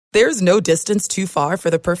There's no distance too far for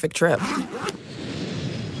the perfect trip.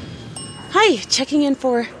 Hi, checking in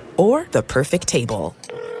for... Or the perfect table.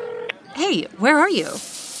 Hey, where are you?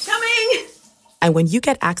 Coming! And when you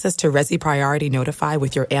get access to Resi Priority Notify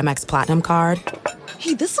with your Amex Platinum card...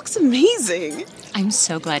 Hey, this looks amazing! I'm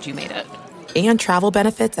so glad you made it. And travel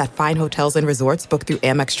benefits at fine hotels and resorts booked through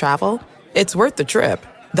Amex Travel, it's worth the trip.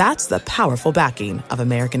 That's the powerful backing of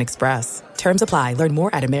American Express. Terms apply. Learn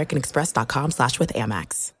more at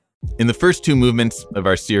americanexpress.com/withAmex. In the first two movements of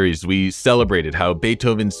our series, we celebrated how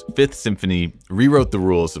Beethoven's Fifth Symphony rewrote the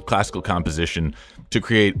rules of classical composition to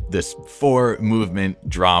create this four-movement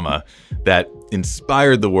drama that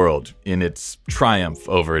inspired the world in its triumph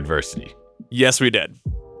over adversity. Yes, we did.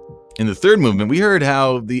 In the third movement, we heard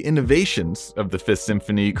how the innovations of the Fifth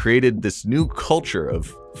Symphony created this new culture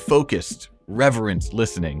of focused, reverent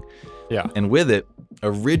listening. Yeah. And with it,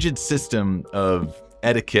 a rigid system of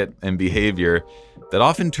etiquette and behavior that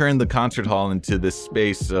often turned the concert hall into this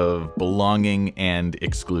space of belonging and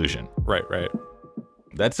exclusion. Right.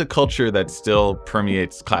 That's a culture that still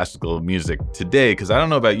permeates classical music today, because I don't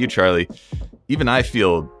know about you, Charlie, even I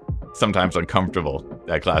feel sometimes uncomfortable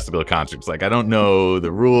at classical concerts. Like, I don't know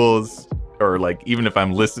the rules, or like even if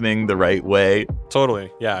I'm listening the right way. Totally.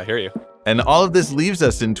 Yeah, I hear you. And all of this leaves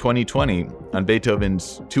us in 2020 on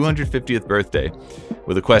Beethoven's 250th birthday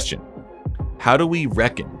with a question. How do we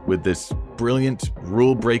reckon with this brilliant,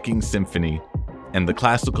 rule-breaking symphony and the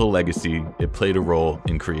classical legacy it played a role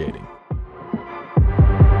in creating?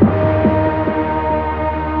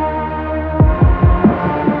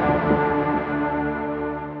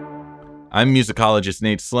 I'm musicologist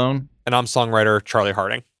Nate Sloan. And I'm songwriter Charlie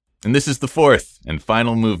Harding. And this is the fourth and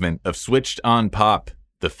final movement of Switched on Pop,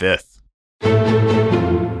 the fifth.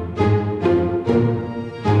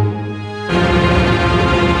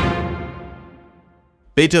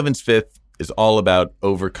 Beethoven's Fifth is all about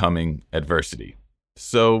overcoming adversity.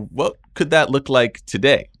 So what could that look like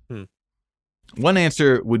today? One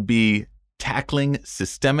answer would be tackling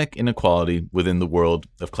systemic inequality within the world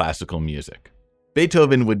of classical music.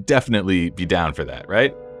 Beethoven would definitely be down for that,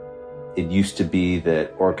 right? It used to be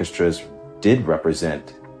that orchestras did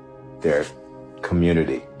represent their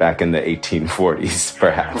community back in the 1840s,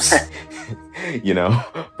 perhaps,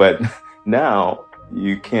 but now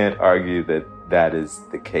you can't argue that that is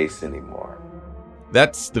the case anymore.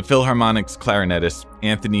 That's the Philharmonic's clarinetist,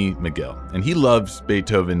 Anthony McGill, and he loves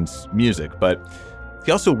Beethoven's music, but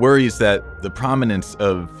he also worries that the prominence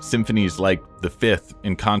of symphonies like the Fifth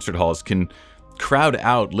in concert halls can crowd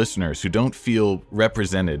out listeners who don't feel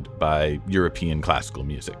represented by European classical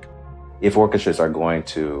music. If orchestras are going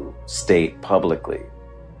to state publicly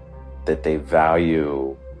that they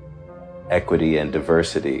value equity and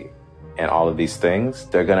diversity and all of these things,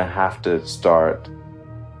 they're going to have to start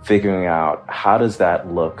figuring out, how does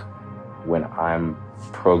that look when I'm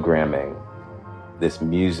programming this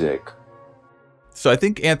music? So I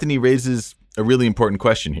think Anthony raises a really important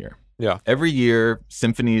question here. Yeah. Every year,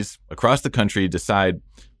 symphonies across the country decide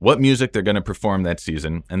what music they're going to perform that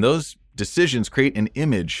season, and those decisions create an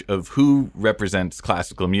image of who represents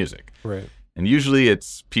classical music. Right. And usually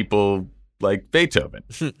it's people like Beethoven,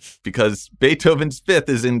 because Beethoven's Fifth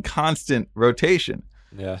is in constant rotation.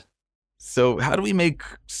 Yeah. So how do we make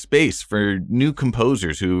space for new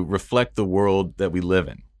composers who reflect the world that we live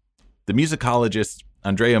in? The musicologist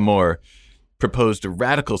Andrea Moore proposed a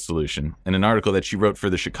radical solution in an article that she wrote for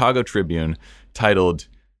the Chicago Tribune titled,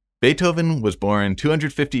 "Beethoven was born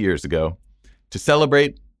 250 years ago. To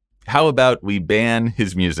celebrate, how about we ban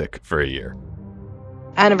his music for a year?"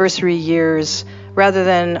 Anniversary years, rather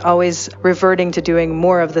than always reverting to doing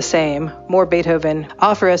more of the same, more Beethoven,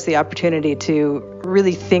 offer us the opportunity to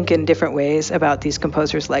really think in different ways about these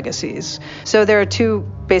composers' legacies. So there are two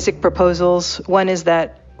basic proposals. One is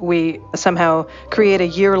that we somehow create a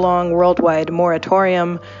year-long worldwide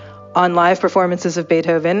moratorium on live performances of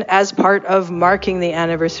Beethoven as part of marking the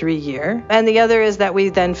anniversary year. And the other is that we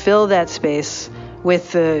then fill that space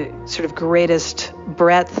with the sort of greatest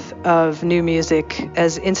breadth of new music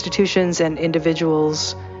as institutions and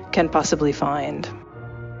individuals can possibly find.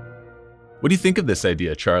 What do you think of this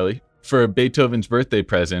idea, Charlie? For Beethoven's birthday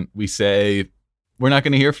present, we say, we're not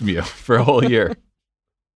going to hear from you for a whole year.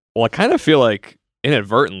 Well, I kind of feel like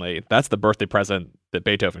inadvertently, that's the birthday present that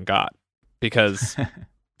Beethoven got, because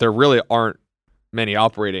there really aren't many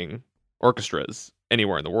operating orchestras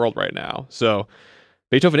anywhere in the world right now. So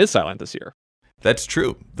Beethoven is silent this year. That's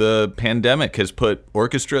true. The pandemic has put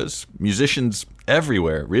orchestras, musicians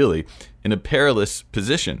everywhere, really, in a perilous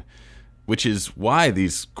position, which is why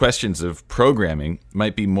these questions of programming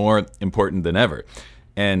might be more important than ever.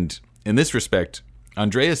 And in this respect,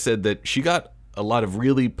 Andrea said that she got a lot of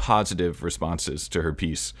really positive responses to her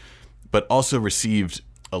piece, but also received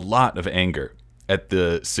a lot of anger at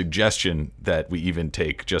the suggestion that we even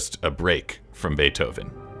take just a break from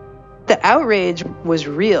Beethoven. The outrage was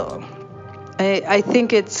real. I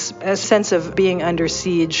think it's a sense of being under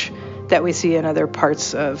siege that we see in other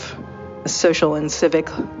parts of social and civic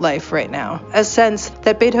life right now. A sense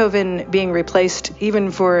that Beethoven being replaced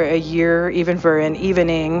even for a year, even for an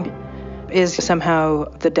evening, is somehow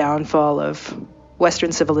the downfall of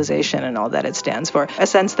Western civilization and all that it stands for. A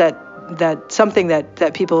sense that something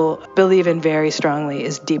that people believe in very strongly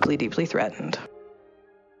is deeply, deeply threatened.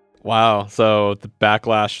 Wow. So the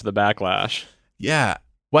backlash to the backlash. Yeah.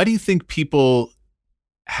 Why do you think people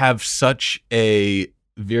have such a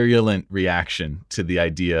virulent reaction to the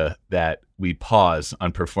idea that we pause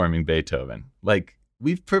on performing Beethoven? Like,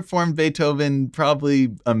 we've performed Beethoven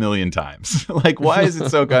probably a million times. Like, why is it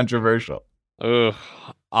so controversial? Ugh.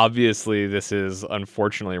 Obviously, this is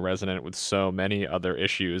unfortunately resonant with so many other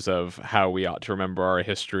issues of how we ought to remember our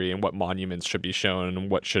history and what monuments should be shown and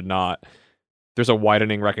what should not. There's a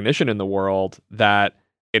widening recognition in the world that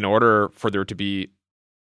in order for there to be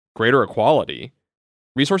greater equality,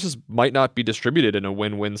 resources might not be distributed in a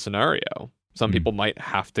win-win scenario. Some people might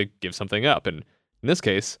have to give something up. And in this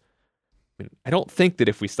case, I don't think that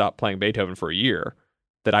if we stopped playing Beethoven for a year,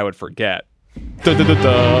 that I would forget.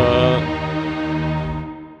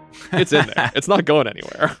 It's in there. It's not going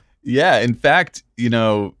anywhere. Yeah. In fact,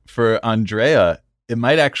 for Andrea, it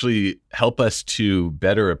might actually help us to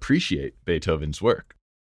better appreciate Beethoven's work.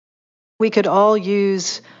 We could all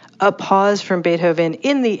use a pause from Beethoven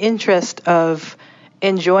in the interest of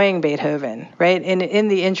enjoying Beethoven, right? In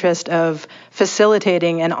the interest of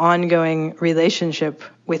facilitating an ongoing relationship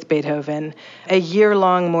with Beethoven. A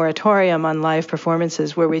year-long moratorium on live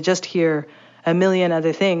performances where we just hear a million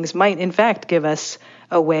other things might in fact give us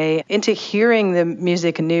a way into hearing the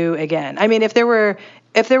music new again. I mean, if there were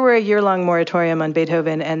a year-long moratorium on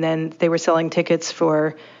Beethoven and then they were selling tickets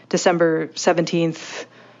for December 17th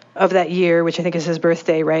of that year, which I think is his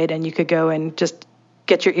birthday, right? And you could go and just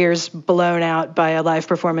get your ears blown out by a live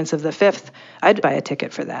performance of the 5th, I'd buy a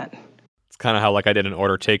ticket for that. It's kind of how I didn't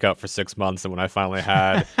order takeout for 6 months, and when I finally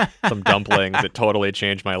had some dumplings, it totally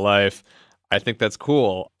changed my life. I think that's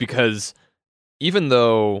cool because even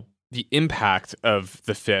though the impact of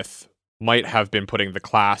the 5th might have been putting the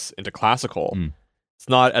class into classical, it's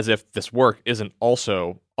not as if this work isn't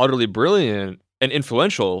also utterly brilliant and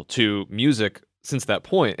influential to music since that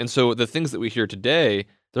point. And so the things that we hear today,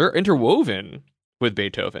 they're interwoven with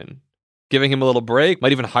Beethoven. Giving him a little break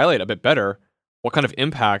might even highlight a bit better what kind of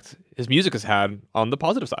impact his music has had on the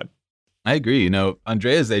positive side. I agree.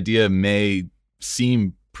 Andrea's idea may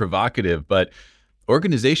seem provocative, but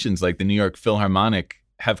organizations like the New York Philharmonic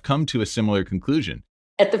have come to a similar conclusion.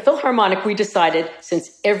 At the Philharmonic, we decided,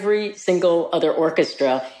 since every single other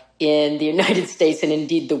orchestra in the United States and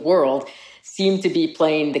indeed the world seemed to be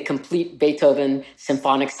playing the complete Beethoven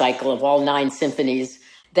symphonic cycle of all 9 symphonies,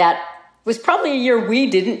 that was probably a year we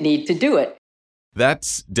didn't need to do it.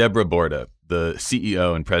 That's Deborah Borda, the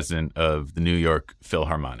CEO and president of the New York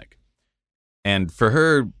Philharmonic. And for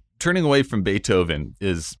her, turning away from Beethoven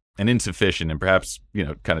is an insufficient and perhaps,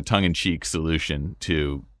 kind of tongue-in-cheek solution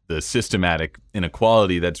to the systematic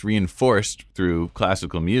inequality that's reinforced through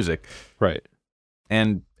classical music. Right.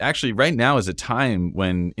 And actually, right now is a time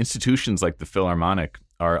when institutions like the Philharmonic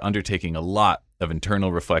are undertaking a lot of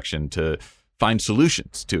internal reflection to find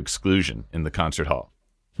solutions to exclusion in the concert hall.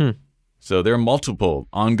 So there are multiple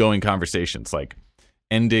ongoing conversations like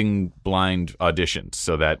ending blind auditions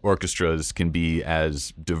so that orchestras can be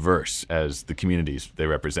as diverse as the communities they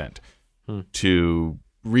represent, to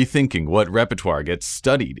rethinking what repertoire gets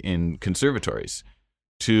studied in conservatories,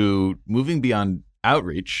 to moving beyond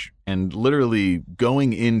outreach and literally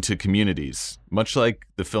going into communities, much like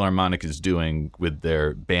the Philharmonic is doing with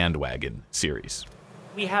their Bandwagon series.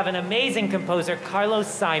 We have an amazing composer, Carlos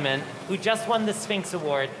Simon, who just won the Sphinx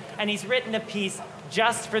Award, and he's written a piece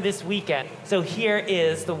just for this weekend. So here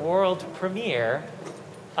is the world premiere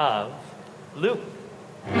of Loop.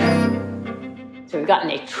 So we've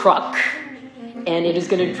gotten a truck, and it is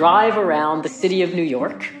going to drive around the city of New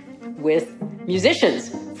York with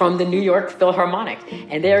musicians from the New York Philharmonic.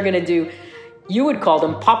 And they are going to do, you would call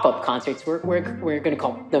them pop-up concerts. We're going to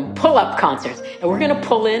call them pull-up concerts. And we're going to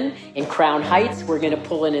pull in Crown Heights. We're going to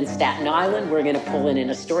pull in Staten Island. We're going to pull in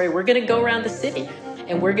Astoria. We're going to go around the city.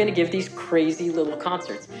 And we're going to give these crazy little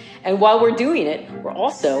concerts. And while we're doing it, we're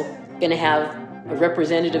also going to have a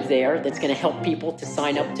representative there that's going to help people to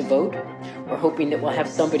sign up to vote. We're hoping that we'll have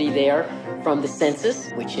somebody there from the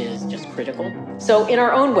census, which is just critical. So in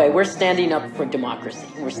our own way, we're standing up for democracy.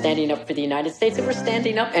 We're standing up for the United States, and we're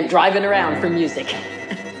standing up and driving around for music.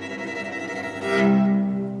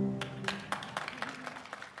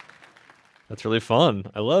 That's really fun.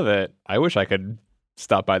 I love it. I wish I could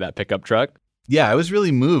stop by that pickup truck. Yeah, I was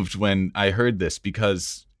really moved when I heard this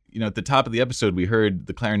because, at the top of the episode, we heard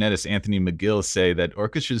the clarinetist Anthony McGill say that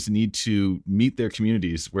orchestras need to meet their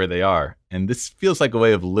communities where they are. And this feels like a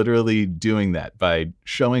way of literally doing that by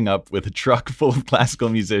showing up with a truck full of classical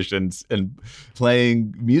musicians and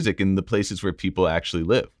playing music in the places where people actually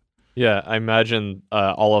live. Yeah, I imagine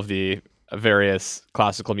all of the various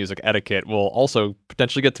classical music etiquette will also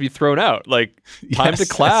potentially get to be thrown out. Like, time to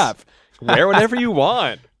clap. Wear whatever you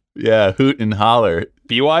want. Yeah, hoot and holler.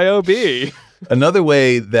 BYOB. Another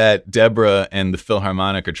way that Deborah and the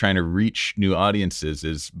Philharmonic are trying to reach new audiences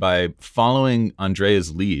is by following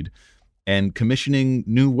Andrea's lead and commissioning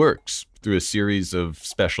new works through a series of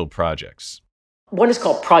special projects. One is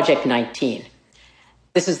called Project 19.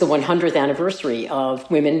 This is the 100th anniversary of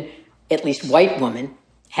women, at least white women,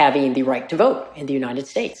 having the right to vote in the United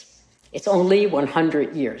States. It's only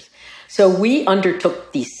 100 years. So we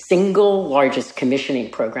undertook the single largest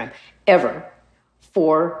commissioning program ever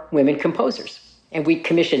for women composers. And we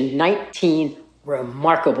commissioned 19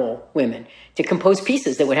 remarkable women to compose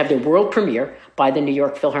pieces that would have their world premiere by the New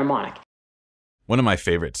York Philharmonic. One of my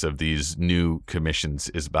favorites of these new commissions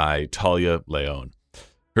is by Talia Leon.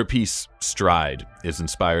 Her piece, Stride, is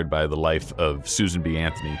inspired by the life of Susan B.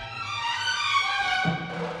 Anthony.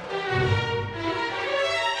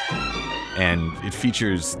 And it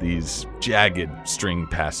features these jagged string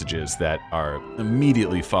passages that are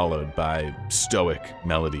immediately followed by stoic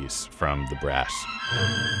melodies from the brass.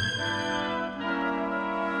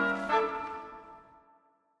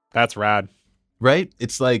 That's rad. Right?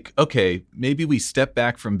 It's like, okay, maybe we step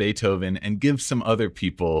back from Beethoven and give some other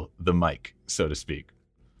people the mic, so to speak.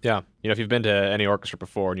 Yeah. If you've been to any orchestra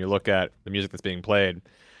before and you look at the music that's being played,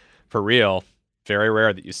 for real, very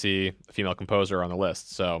rare that you see a female composer on the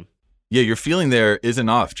list. So yeah, your feeling there isn't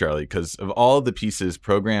off, Charlie, because of all the pieces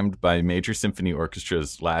programmed by major symphony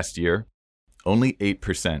orchestras last year, only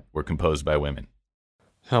 8% were composed by women.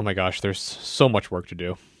 Oh my gosh, there's so much work to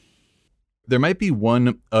do. There might be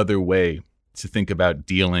one other way to think about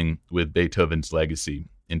dealing with Beethoven's legacy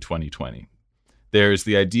in 2020. There's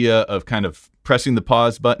the idea of kind of pressing the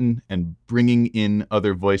pause button and bringing in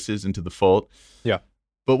other voices into the fold. Yeah.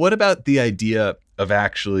 But what about the idea of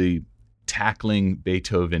actually tackling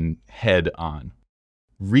Beethoven head on,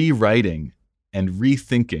 rewriting and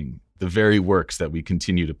rethinking the very works that we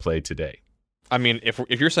continue to play today? I mean, if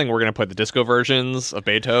you're saying we're going to put the disco versions of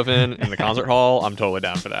Beethoven in the concert hall, I'm totally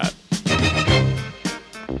down for that.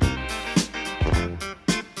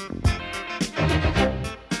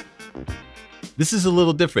 This is a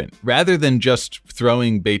little different. Rather than just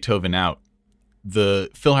throwing Beethoven out, the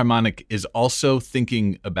Philharmonic is also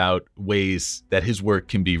thinking about ways that his work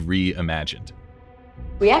can be reimagined.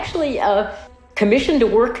 We actually commissioned a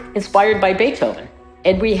work inspired by Beethoven.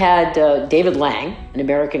 And we had David Lang, an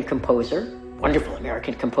American composer, wonderful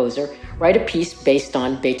American composer, write a piece based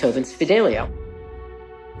on Beethoven's Fidelio.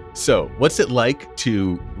 So, what's it like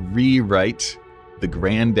to rewrite the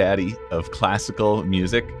granddaddy of classical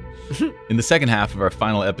music? In the second half of our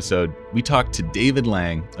final episode, we talked to David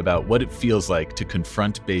Lang about what it feels like to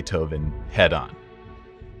confront Beethoven head on.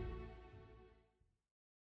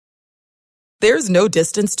 There's no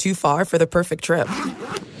distance too far for the perfect trip.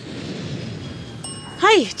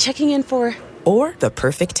 Hi, checking in for... Or the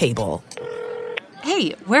perfect table.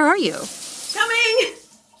 Hey, where are you? Coming!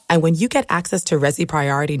 And when you get access to Resi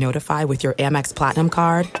Priority Notify with your Amex Platinum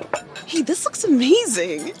card... Hey, this looks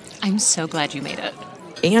amazing! I'm so glad you made it.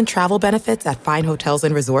 And travel benefits at fine hotels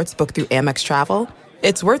and resorts booked through Amex Travel,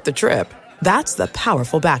 it's worth the trip. That's the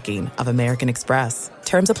powerful backing of American Express.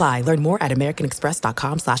 Terms apply. Learn more at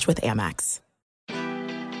americanexpress.com/withAmex.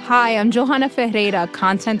 Hi, I'm Johanna Ferreira,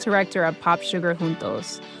 content director at Pop Sugar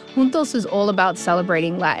Juntos. Juntos is all about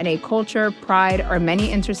celebrating Latina culture, pride, our many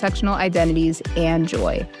intersectional identities, and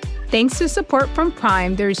joy. Thanks to support from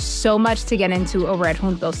Prime, there's so much to get into over at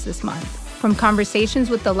Juntos this month. From conversations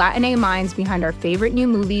with the Latina minds behind our favorite new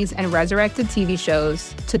movies and resurrected TV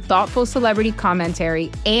shows, to thoughtful celebrity commentary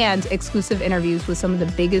and exclusive interviews with some of the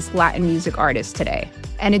biggest Latin music artists today.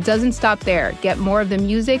 And it doesn't stop there. Get more of the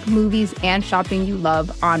music, movies, and shopping you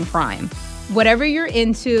love on Prime. Whatever you're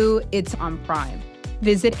into, it's on Prime.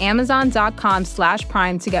 Visit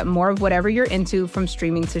Amazon.com/Prime to get more of whatever you're into, from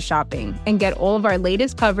streaming to shopping. And get all of our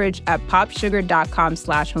latest coverage at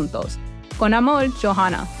popsugar.com/juntos. Con amor,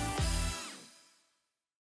 Johanna.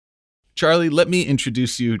 Charlie, let me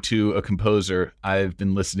introduce you to a composer I've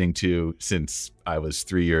been listening to since I was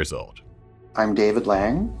 3 years old. I'm David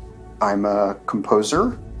Lang. I'm a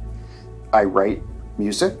composer. I write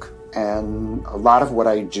music, and a lot of what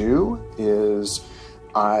I do is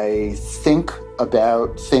I think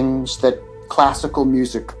about things that classical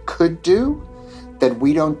music could do that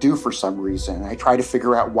we don't do for some reason. I try to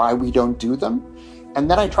figure out why we don't do them,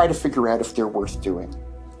 and then I try to figure out if they're worth doing.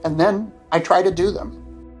 And then I try to do them.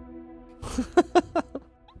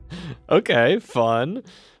 Okay, fun.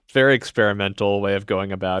 Very experimental way of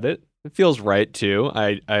going about it. It feels right, too.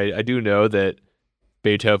 I do know that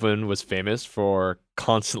Beethoven was famous for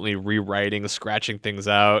constantly rewriting, scratching things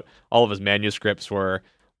out. All of his manuscripts were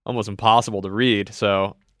almost impossible to read.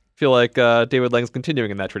 So I feel like David Lang's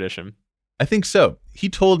continuing in that tradition. I think so. He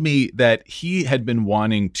told me that he had been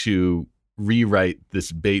wanting to rewrite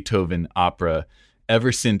this Beethoven opera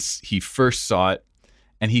ever since he first saw it.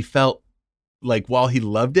 And he felt like while he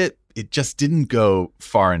loved it, it just didn't go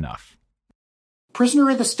far enough.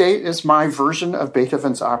 Prisoner of the State is my version of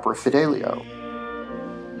Beethoven's opera Fidelio.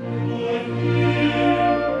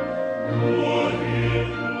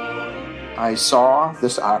 I saw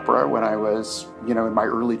this opera when I was, in my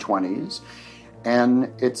early 20s,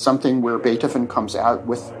 and it's something where Beethoven comes out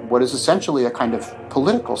with what is essentially a kind of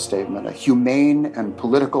political statement, a humane and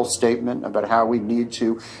political statement about how we need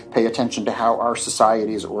to pay attention to how our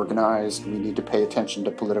society is organized. We need to pay attention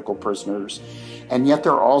to political prisoners. And yet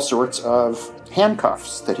there are all sorts of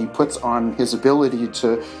handcuffs that he puts on his ability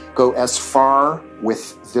to go as far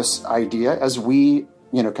with this idea as we,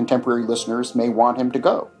 contemporary listeners may want him to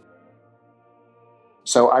go.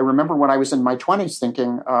 So I remember when I was in my 20s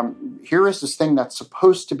thinking, here is this thing that's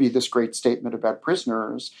supposed to be this great statement about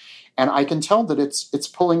prisoners, and I can tell that it's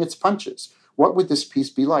pulling its punches. What would this piece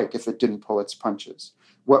be like if it didn't pull its punches?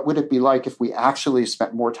 What would it be like if we actually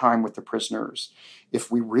spent more time with the prisoners,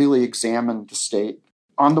 if we really examined the state?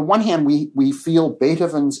 On the one hand, we feel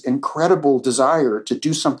Beethoven's incredible desire to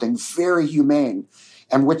do something very humane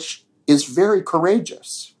and which is very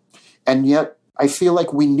courageous. And yet I feel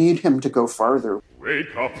like we need him to go farther.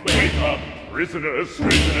 Wake up, prisoners,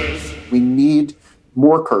 prisoners. We need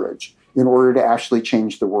more courage in order to actually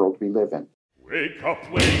change the world we live in. Wake up,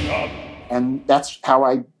 wake up. And that's how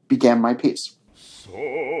I began my piece.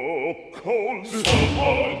 So cold, so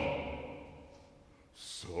cold.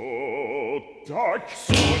 So dark,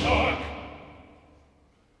 so dark.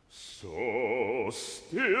 So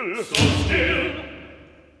still, so still.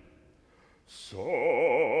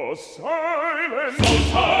 So silent, so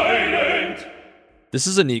silent. This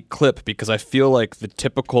is a neat clip because I feel like the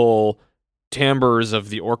typical timbres of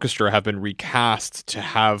the orchestra have been recast to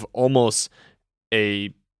have almost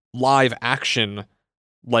a live action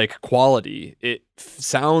like quality. It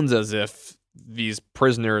sounds as if these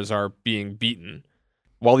prisoners are being beaten.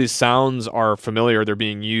 While these sounds are familiar, they're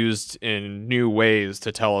being used in new ways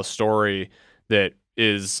to tell a story that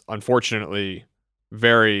is unfortunately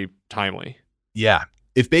very timely. Yeah.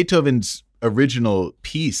 If Beethoven's original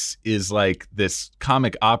piece is like this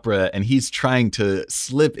comic opera and he's trying to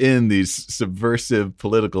slip in these subversive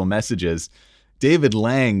political messages, David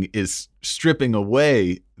Lang is stripping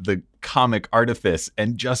away the comic artifice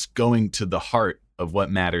and just going to the heart of what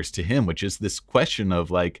matters to him, which is this question of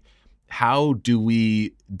like, how do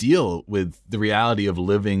we deal with the reality of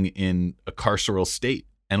living in a carceral state?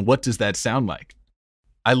 And what does that sound like?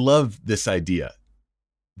 I love this idea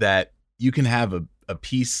that you can have a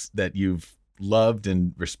piece that you've loved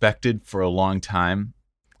and respected for a long time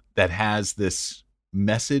that has this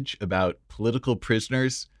message about political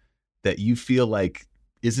prisoners that you feel like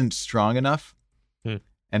isn't strong enough.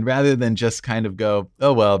 And rather than just kind of go,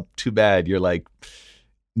 oh, well, too bad, you're like,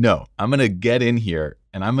 no, I'm going to get in here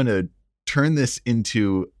and I'm going to turn this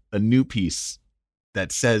into a new piece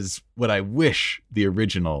that says what I wish the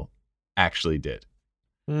original actually did.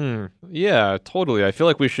 Yeah, totally. I feel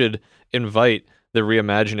like we should invite the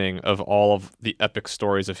reimagining of all of the epic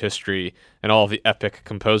stories of history and all of the epic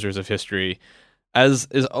composers of history, as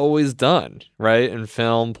is always done, right? In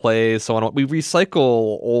film, plays, so on. We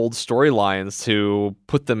recycle old storylines to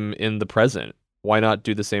put them in the present. Why not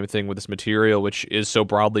do the same thing with this material, which is so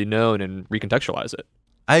broadly known, and recontextualize it?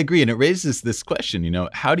 I agree. And it raises this question,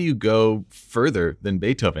 how do you go further than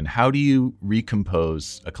Beethoven? How do you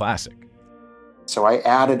recompose a classic? So I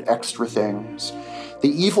added extra things. The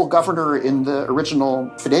evil governor in the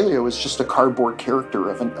original Fidelio is just a cardboard character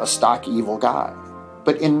of a stock evil guy.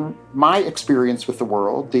 But in my experience with the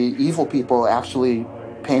world, the evil people actually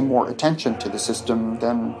pay more attention to the system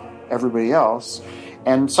than everybody else.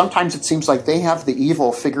 And sometimes it seems like they have the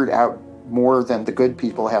evil figured out more than the good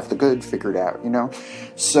people have the good figured out, you know?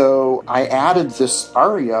 So I added this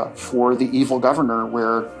aria for the evil governor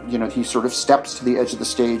where, you know, he sort of steps to the edge of the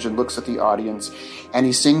stage and looks at the audience, and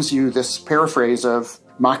he sings you this paraphrase of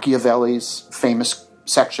Machiavelli's famous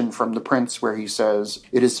section from The Prince where he says,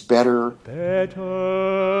 "It is better to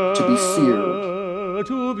be feared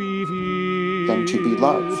than to be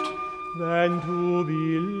loved." Than to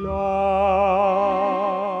be loved.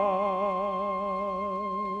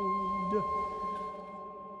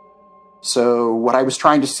 So what I was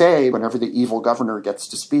trying to say whenever the evil governor gets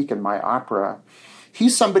to speak in my opera,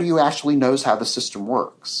 he's somebody who actually knows how the system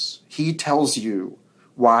works. He tells you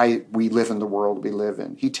why we live in the world we live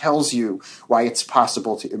in. He tells you why it's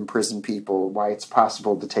possible to imprison people, why it's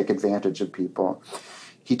possible to take advantage of people.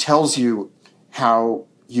 He tells you how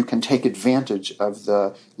you can take advantage of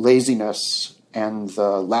the laziness and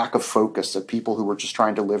the lack of focus of people who were just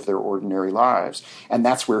trying to live their ordinary lives. And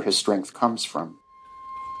that's where his strength comes from.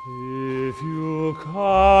 If you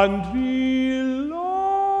can't be loved,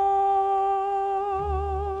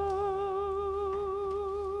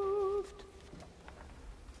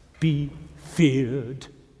 be feared.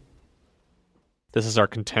 This is our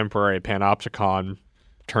contemporary panopticon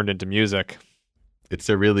turned into music. It's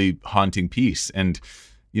a really haunting piece. And,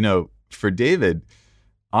 you know, for David,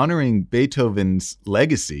 honoring Beethoven's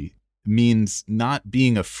legacy means not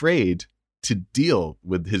being afraid to deal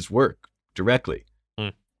with his work directly.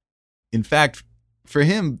 Mm. In fact, for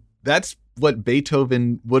him, that's what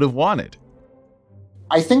Beethoven would have wanted.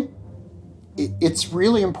 I think it's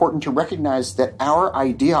really important to recognize that our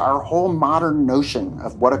idea, our whole modern notion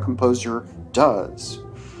of what a composer does,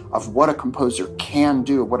 of what a composer can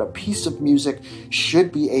do, what a piece of music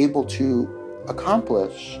should be able to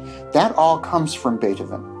accomplish, that all comes from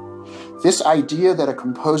Beethoven. This idea that a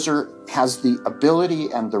composer has the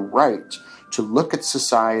ability and the right to look at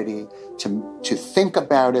society, to think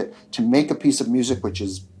about it, to make a piece of music which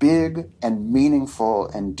is big and meaningful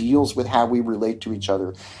and deals with how we relate to each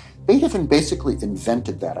other. Beethoven basically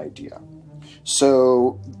invented that idea.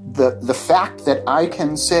 So the fact that I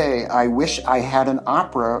can say, I wish I had an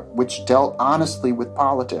opera which dealt honestly with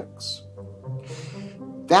politics,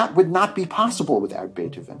 that would not be possible without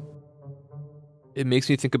Beethoven. It makes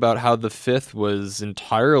me think about how the Fifth was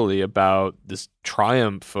entirely about this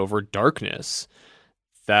triumph over darkness.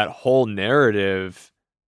 That whole narrative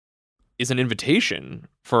is an invitation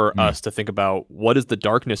for us to think about what is the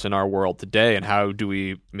darkness in our world today and how do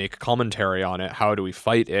we make commentary on it? How do we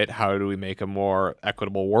fight it? How do we make a more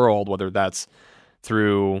equitable world, whether that's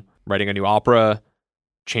through writing a new opera,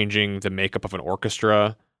 changing the makeup of an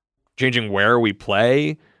orchestra, changing where we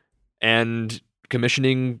play, and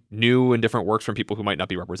commissioning new and different works from people who might not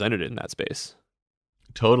be represented in that space.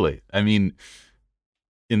 Totally. I mean,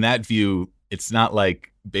 in that view, it's not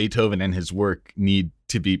like Beethoven and his work need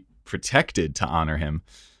to be protected to honor him.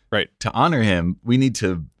 Right. To honor him, we need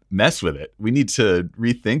to mess with it. We need to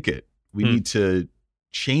rethink it. We need to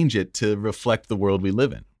change it to reflect the world we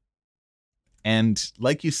live in. And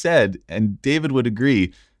like you said, and David would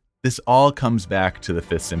agree, this all comes back to the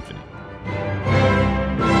Fifth Symphony.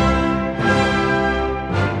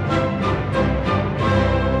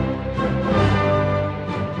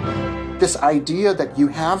 This idea that you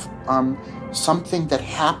have something that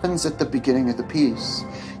happens at the beginning of the piece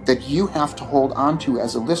that you have to hold on to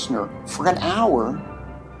as a listener for an hour,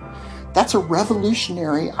 that's a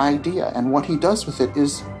revolutionary idea. And what he does with it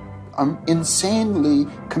is insanely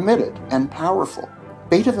committed and powerful.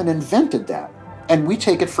 Beethoven invented that, and we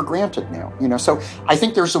take it for granted now. You know, so I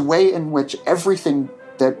think there's a way in which everything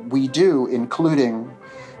that we do, including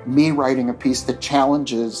me writing a piece that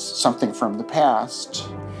challenges something from the past,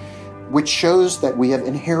 which shows that we have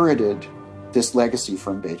inherited this legacy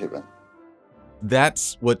from Beethoven.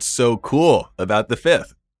 That's what's so cool about the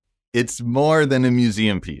Fifth. It's more than a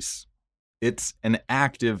museum piece. It's an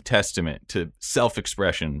active testament to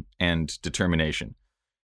self-expression and determination,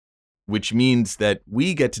 which means that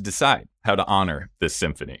we get to decide how to honor this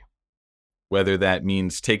symphony. Whether that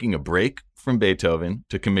means taking a break from Beethoven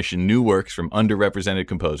to commission new works from underrepresented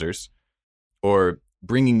composers, or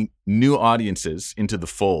bringing new audiences into the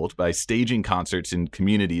fold by staging concerts in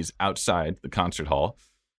communities outside the concert hall,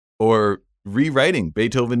 or rewriting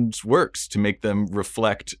Beethoven's works to make them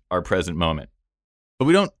reflect our present moment. But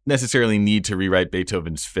we don't necessarily need to rewrite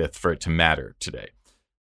Beethoven's Fifth for it to matter today.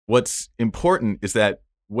 What's important is that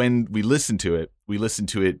when we listen to it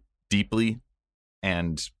deeply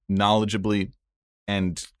and knowledgeably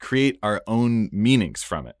and create our own meanings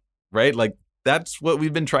from it, right? Like, that's what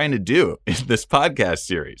we've been trying to do in this podcast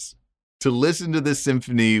series, to listen to this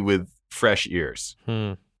symphony with fresh ears.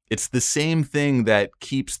 It's the same thing that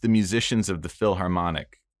keeps the musicians of the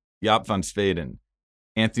Philharmonic, Jaap van Zweden,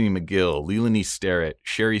 Anthony McGill, Leilani Starrett,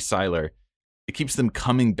 Sherry Seiler, it keeps them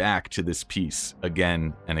coming back to this piece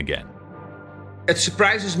again and again. It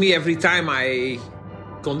surprises me every time I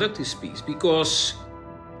conduct this piece, because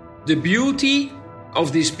the beauty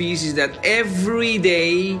of this piece is that every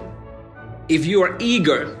day, if you are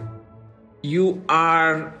eager, you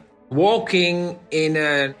are walking in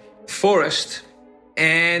a forest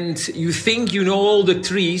and you think you know all the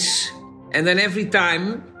trees, and then every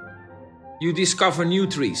time you discover new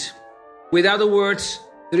trees. With other words,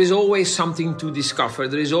 there is always something to discover.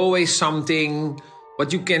 There is always something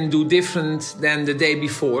what you can do different than the day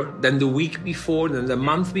before, than the week before, than the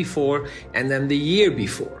month before, and then the year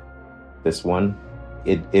before. This one,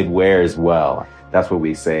 it wears well. That's what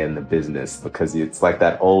we say in the business, because it's like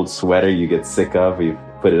that old sweater you get sick of. You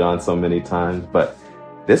put it on so many times, but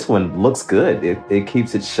this one looks good. It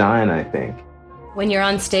keeps its shine, I think. When you're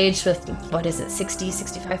on stage with, 60,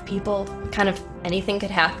 65 people, kind of anything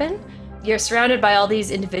could happen. You're surrounded by all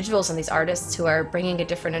these individuals and these artists who are bringing a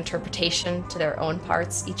different interpretation to their own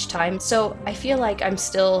parts each time. So I feel like I'm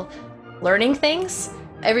still learning things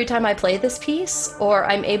every time I play this piece, or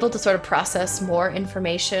I'm able to sort of process more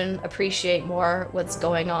information, appreciate more what's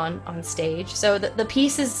going on stage. So the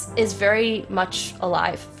piece is very much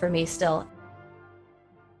alive for me still.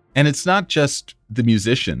 And it's not just the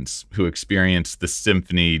musicians who experience the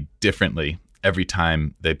symphony differently every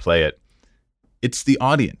time they play it. It's the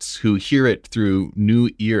audience who hear it through new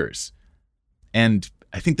ears. And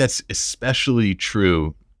I think that's especially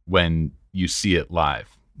true when you see it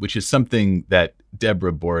live, which is something that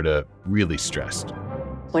Deborah Borda really stressed.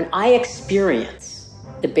 When I experience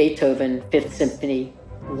the Beethoven Fifth Symphony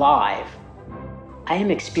live, I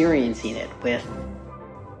am experiencing it with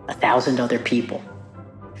 1,000 other people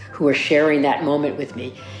who are sharing that moment with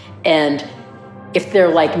me. And if they're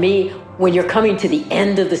like me, when you're coming to the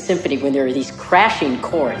end of the symphony, when there are these crashing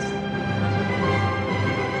chords,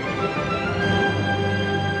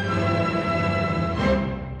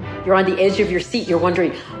 you're on the edge of your seat, you're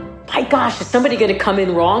wondering, my gosh, is somebody going to come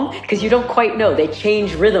in wrong? Because you don't quite know. They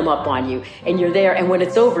change rhythm up on you, and you're there, and when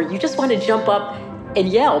it's over, you just want to jump up and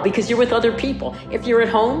yell because you're with other people. If you're at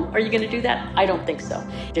home, are you going to do that? I don't think so.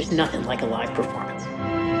 There's nothing like a live performance.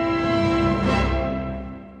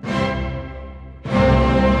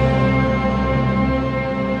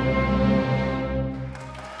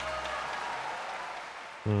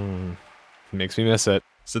 Makes me miss it.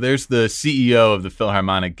 So there's the CEO of the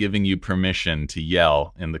Philharmonic giving you permission to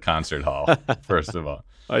yell in the concert hall, first of all.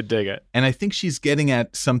 I dig it. And I think she's getting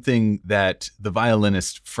at something that the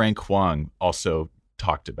violinist Frank Huang also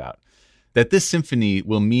talked about, that this symphony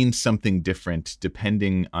will mean something different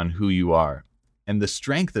depending on who you are. And the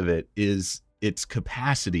strength of it is its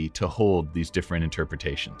capacity to hold these different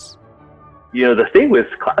interpretations. You know, the thing with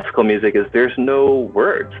classical music is there's no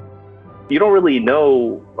words. You don't really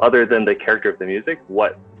know, other than the character of the music,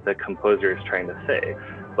 what the composer is trying to say.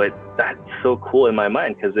 But that's so cool in my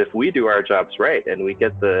mind, because if we do our jobs right and we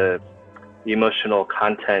get the emotional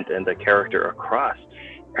content and the character across,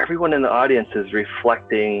 everyone in the audience is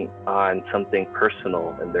reflecting on something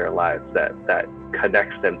personal in their lives that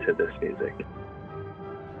connects them to this music.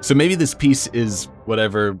 So maybe this piece is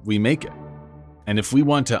whatever we make it. And if we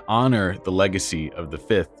want to honor the legacy of the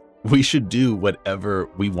Fifth, we should do whatever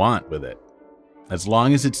we want with it. As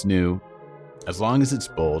long as it's new, as long as it's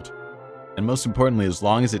bold, and most importantly, as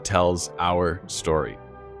long as it tells our story.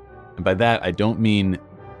 And by that, I don't mean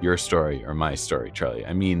your story or my story, Charlie.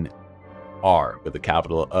 I mean R with a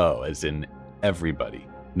capital O, as in everybody,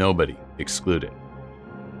 nobody excluded.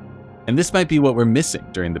 And this might be what we're missing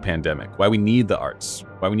during the pandemic, why we need the arts,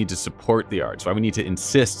 why we need to support the arts, why we need to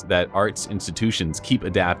insist that arts institutions keep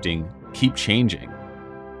adapting, keep changing.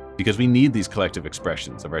 Because we need these collective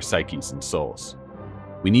expressions of our psyches and souls.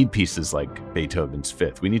 We need pieces like Beethoven's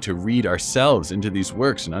Fifth. We need to read ourselves into these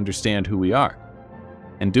works and understand who we are.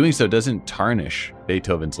 And doing so doesn't tarnish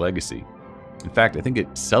Beethoven's legacy. In fact, I think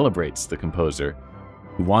it celebrates the composer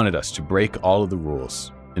who wanted us to break all of the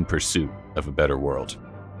rules in pursuit of a better world.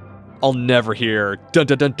 I'll never hear dun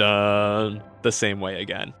dun dun dun the same way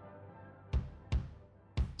again.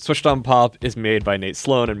 Switched on Pop is made by Nate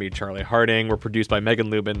Sloan and me, Charlie Harding. We're produced by Megan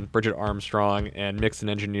Lubin, Bridget Armstrong, and mixed and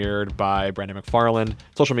engineered by Brandon McFarland.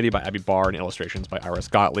 Social media by Abby Barr and illustrations by Iris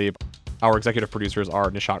Gottlieb. Our executive producers are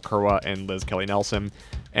Nishat Kurwa and Liz Kelly Nelson,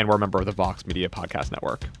 and we're a member of the Vox Media Podcast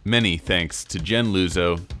Network. Many thanks to Jen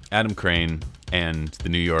Luzo, Adam Crane, and the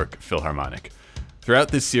New York Philharmonic. Throughout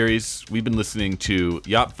this series, we've been listening to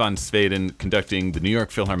Jaap van Zweden conducting the New York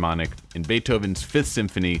Philharmonic in Beethoven's Fifth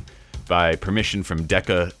Symphony by permission from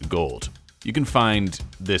Decca Gold. You can find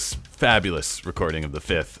this fabulous recording of The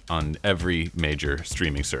Fifth on every major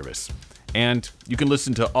streaming service. And you can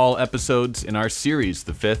listen to all episodes in our series,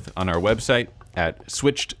 The Fifth, on our website at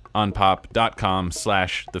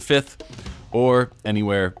switchedonpop.com/thefifth or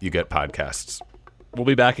anywhere you get podcasts. We'll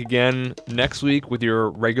be back again next week with your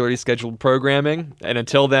regularly scheduled programming. And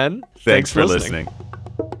until then, thanks for listening.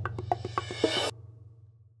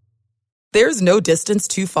 There's no distance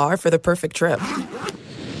too far for the perfect trip.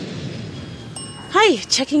 Hi,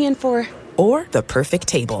 checking in for... Or the perfect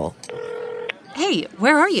table. Hey,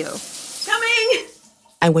 where are you? Coming!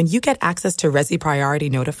 And when you get access to Resi Priority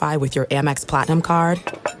Notify with your Amex Platinum card...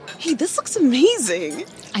 Hey, this looks amazing!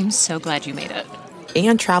 I'm so glad you made it.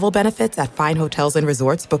 And travel benefits at fine hotels and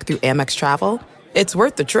resorts booked through Amex Travel, it's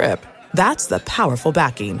worth the trip. That's the powerful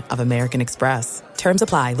backing of American Express. Terms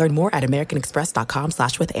apply. Learn more at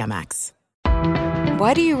americanexpress.com/withAmex.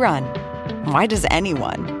 Why do you run? Why does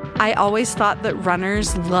anyone? I always thought that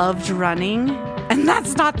runners loved running, and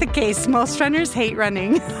that's not the case. Most runners hate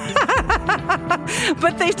running,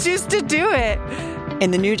 but they choose to do it. In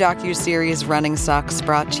the new docuseries Running Sucks,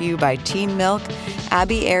 brought to you by Team Milk,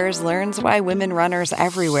 Abby Ayers learns why women runners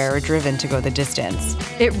everywhere are driven to go the distance.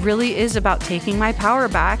 It really is about taking my power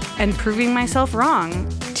back and proving myself wrong.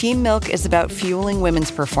 Team Milk is about fueling women's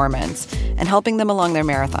performance and helping them along their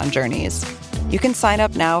marathon journeys. You can sign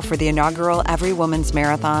up now for the inaugural Every Woman's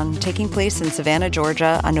Marathon taking place in Savannah,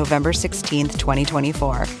 Georgia on November 16th,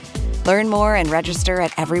 2024. Learn more and register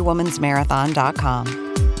at everywomansmarathon.com.